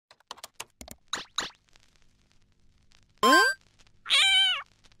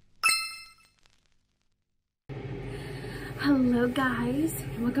Hello guys,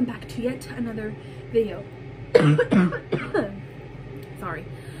 and welcome back to yet another video. Sorry.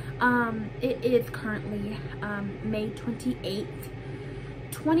 It is currently May 28th,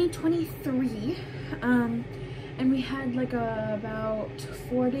 2023. And we had like about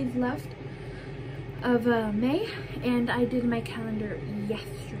 4 days left of May, and I did my calendar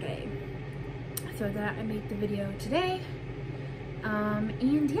yesterday so that I made the video today.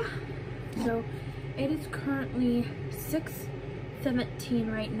 And yeah, so it is currently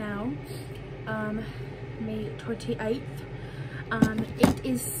 6:17 right now, May 28th. It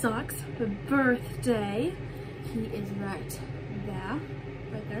is Sock's birthday. He is right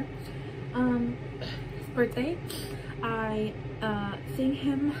there. His birthday. I sang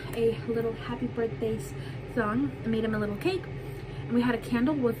him a little happy birthday song. I made him a little cake, and we had a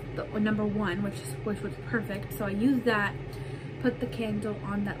candle with the number 1, which was perfect. So I used that, put the candle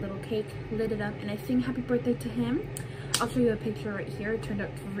on that little cake, lit it up, and I sing happy birthday to him. I'll show you a picture right here. It turned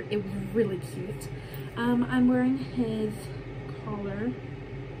out, it was really cute. I'm wearing his collar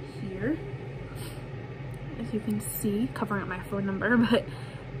here, as you can see, covering up my phone number, but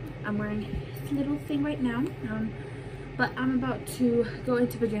I'm wearing his little thing right now. But I'm about to go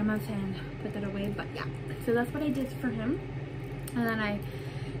into pajamas and put that away. But yeah, so that's what I did for him. And then I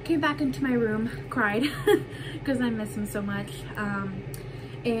came back into my room, cried because I miss him so much.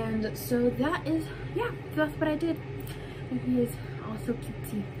 And so that is, yeah, that's what I did. And he is also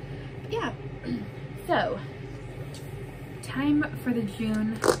cutesy. But yeah, so time for the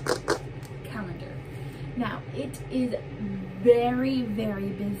June calendar. Now it is very, very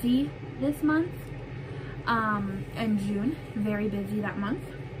busy this month. And June, very busy that month.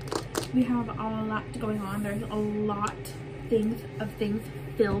 We have a lot going on. There's a lot of things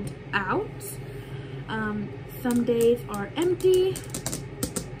filled out. Some days are empty,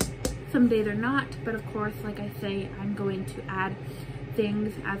 some days are not, but of course, like I say, I'm going to add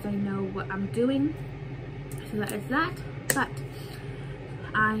things as I know what I'm doing. So that is that, but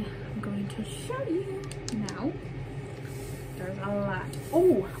I am going to show you now. There's a lot.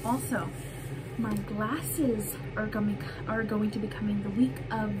 Oh, also, my glasses are going to be coming the week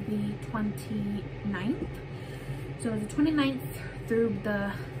of the 29th. So the 29th through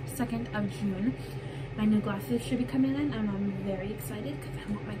the 2nd of June, my new glasses should be coming in, and I'm very excited because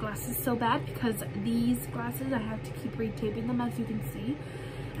I want my glasses so bad, because these glasses, I have to keep retaping them, as you can see,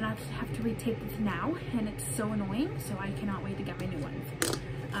 and I actually have to retape them now, and it's so annoying, so I cannot wait to get my new ones,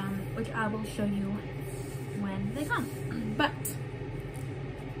 which I will show you when they come. But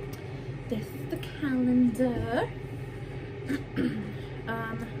this is the calendar.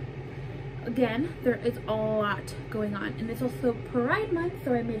 Again, there is a lot going on, and it's also Pride Month,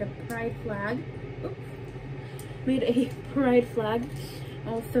 so I made a pride flag. Oops. Made a pride flag.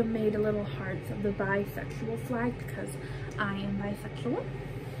 Also made a little hearts of the bisexual flag because I am bisexual.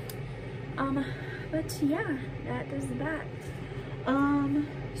 But yeah, that is that.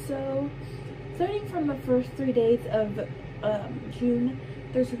 So starting from the first 3 days of June,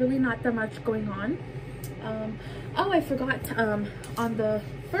 there's really not that much going on. Oh, I forgot, on the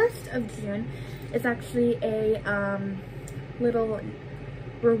 1st of June, it's actually a little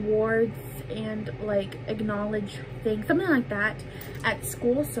rewards and like acknowledge thing, something like that at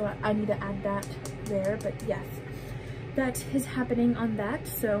school, so I need to add that there. But yes, that is happening on that,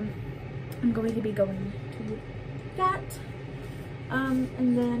 so I'm going to be going to that.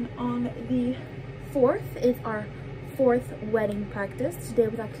 And then on the 4th is our 4th wedding practice. Today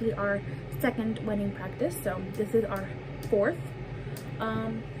was actually our 2nd wedding practice, so this is our 4th.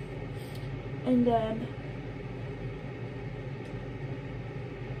 And then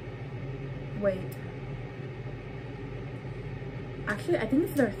wait, actually I think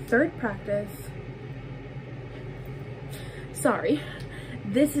this is our 3rd practice. Sorry,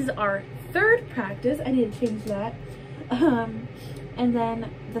 this is our 3rd practice. I need to change that. And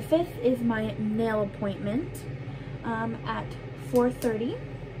then the 5th is my nail appointment at 4:30.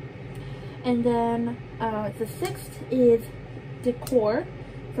 And then the 6th is decor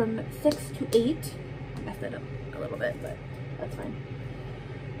from 6 to 8. I messed that up a little bit, but that's fine.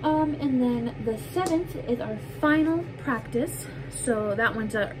 And then the 7th is our final practice. So that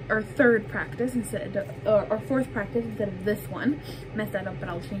one's our 3rd practice instead of, our 4th practice instead of this one. Messed that up, but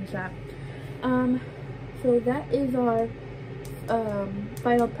I'll change that. So that is our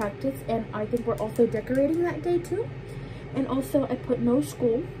final practice, and I think we're also decorating that day too. And also I put no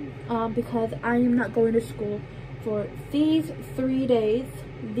school, because I am not going to school for these 3 days.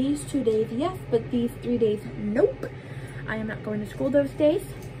 These 2 days, yes, but these 3 days, nope. I am not going to school those days.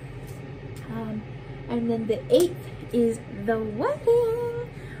 And then the 8th is the wedding,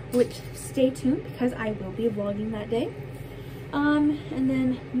 which stay tuned because I will be vlogging that day. And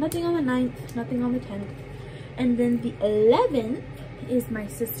then nothing on the 9th, nothing on the 10th. And then the 11th is my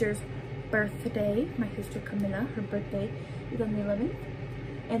sister's birthday. My sister Camilla, her birthday is on the 11th.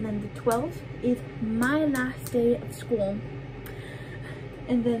 And then the 12th is my last day of school.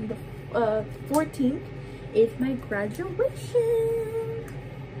 And then the 14th is my graduation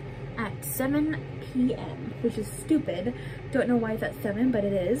at 7 p.m. which is stupid. Don't know why it's at 7, but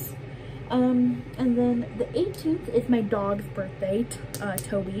it is. And then the 18th is my dog's birthday,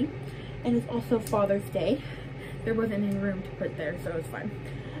 Toby, and it's also Father's Day. There wasn't any room to put there, so it's fine.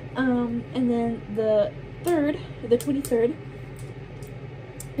 And then the 23rd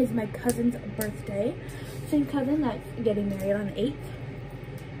is my cousin's birthday. Same cousin that's getting married on the 8th.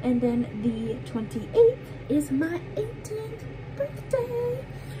 And then the 28th is my 18th birthday.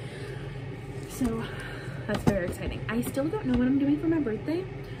 So that's very exciting. I still don't know what I'm doing for my birthday,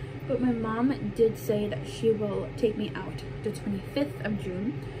 but my mom did say that she will take me out the 25th of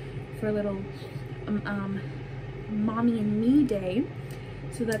June for a little mommy and me day.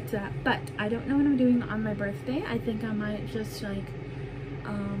 So that's that. But I don't know what I'm doing on my birthday. I think I might just like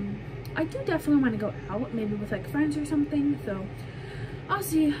I do definitely want to go out, maybe with like friends or something, so I'll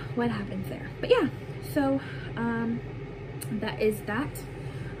see what happens there. But yeah, so that is that.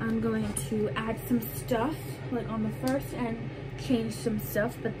 I'm going to add some stuff like on the 1st and change some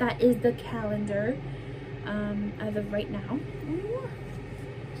stuff, but that is the calendar as of right now.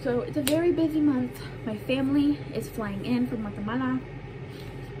 So it's a very busy month. My family is flying in from Guatemala.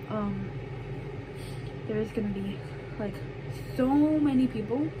 There's gonna be like so many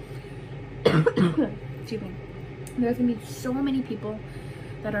people. Excuse me. There's gonna be so many people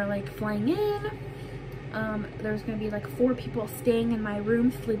that are like flying in. There's gonna be like 4 people staying in my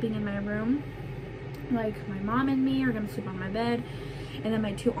room, sleeping in my room. Like my mom and me are gonna sleep on my bed, and then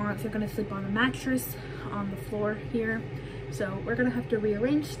my 2 aunts are gonna sleep on the mattress on the floor here. So we're gonna have to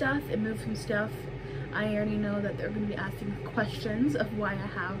rearrange stuff and move some stuff. I already know that they're gonna be asking questions of why I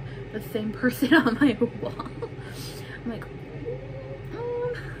have the same person on my wall. I'm like,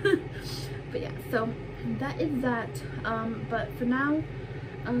 but yeah, so that is that. But for now,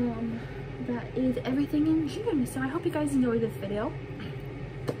 that is everything in June. So I hope you guys enjoyed this video.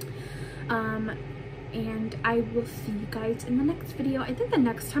 And I will see you guys in the next video. I think the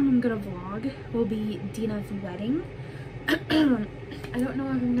next time I'm gonna vlog will be Dina's wedding. I don't know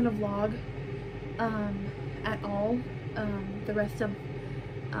if I'm gonna vlog at all the rest of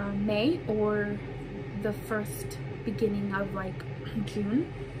May or the first beginning of like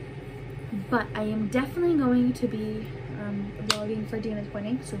June, but I am definitely going to be vlogging for Dina's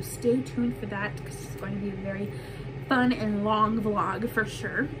wedding, so stay tuned for that because it's going to be a very fun and long vlog for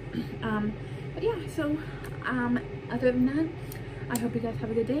sure. But yeah, so other than that, I hope you guys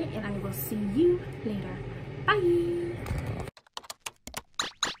have a good day, and I will see you later. Bye.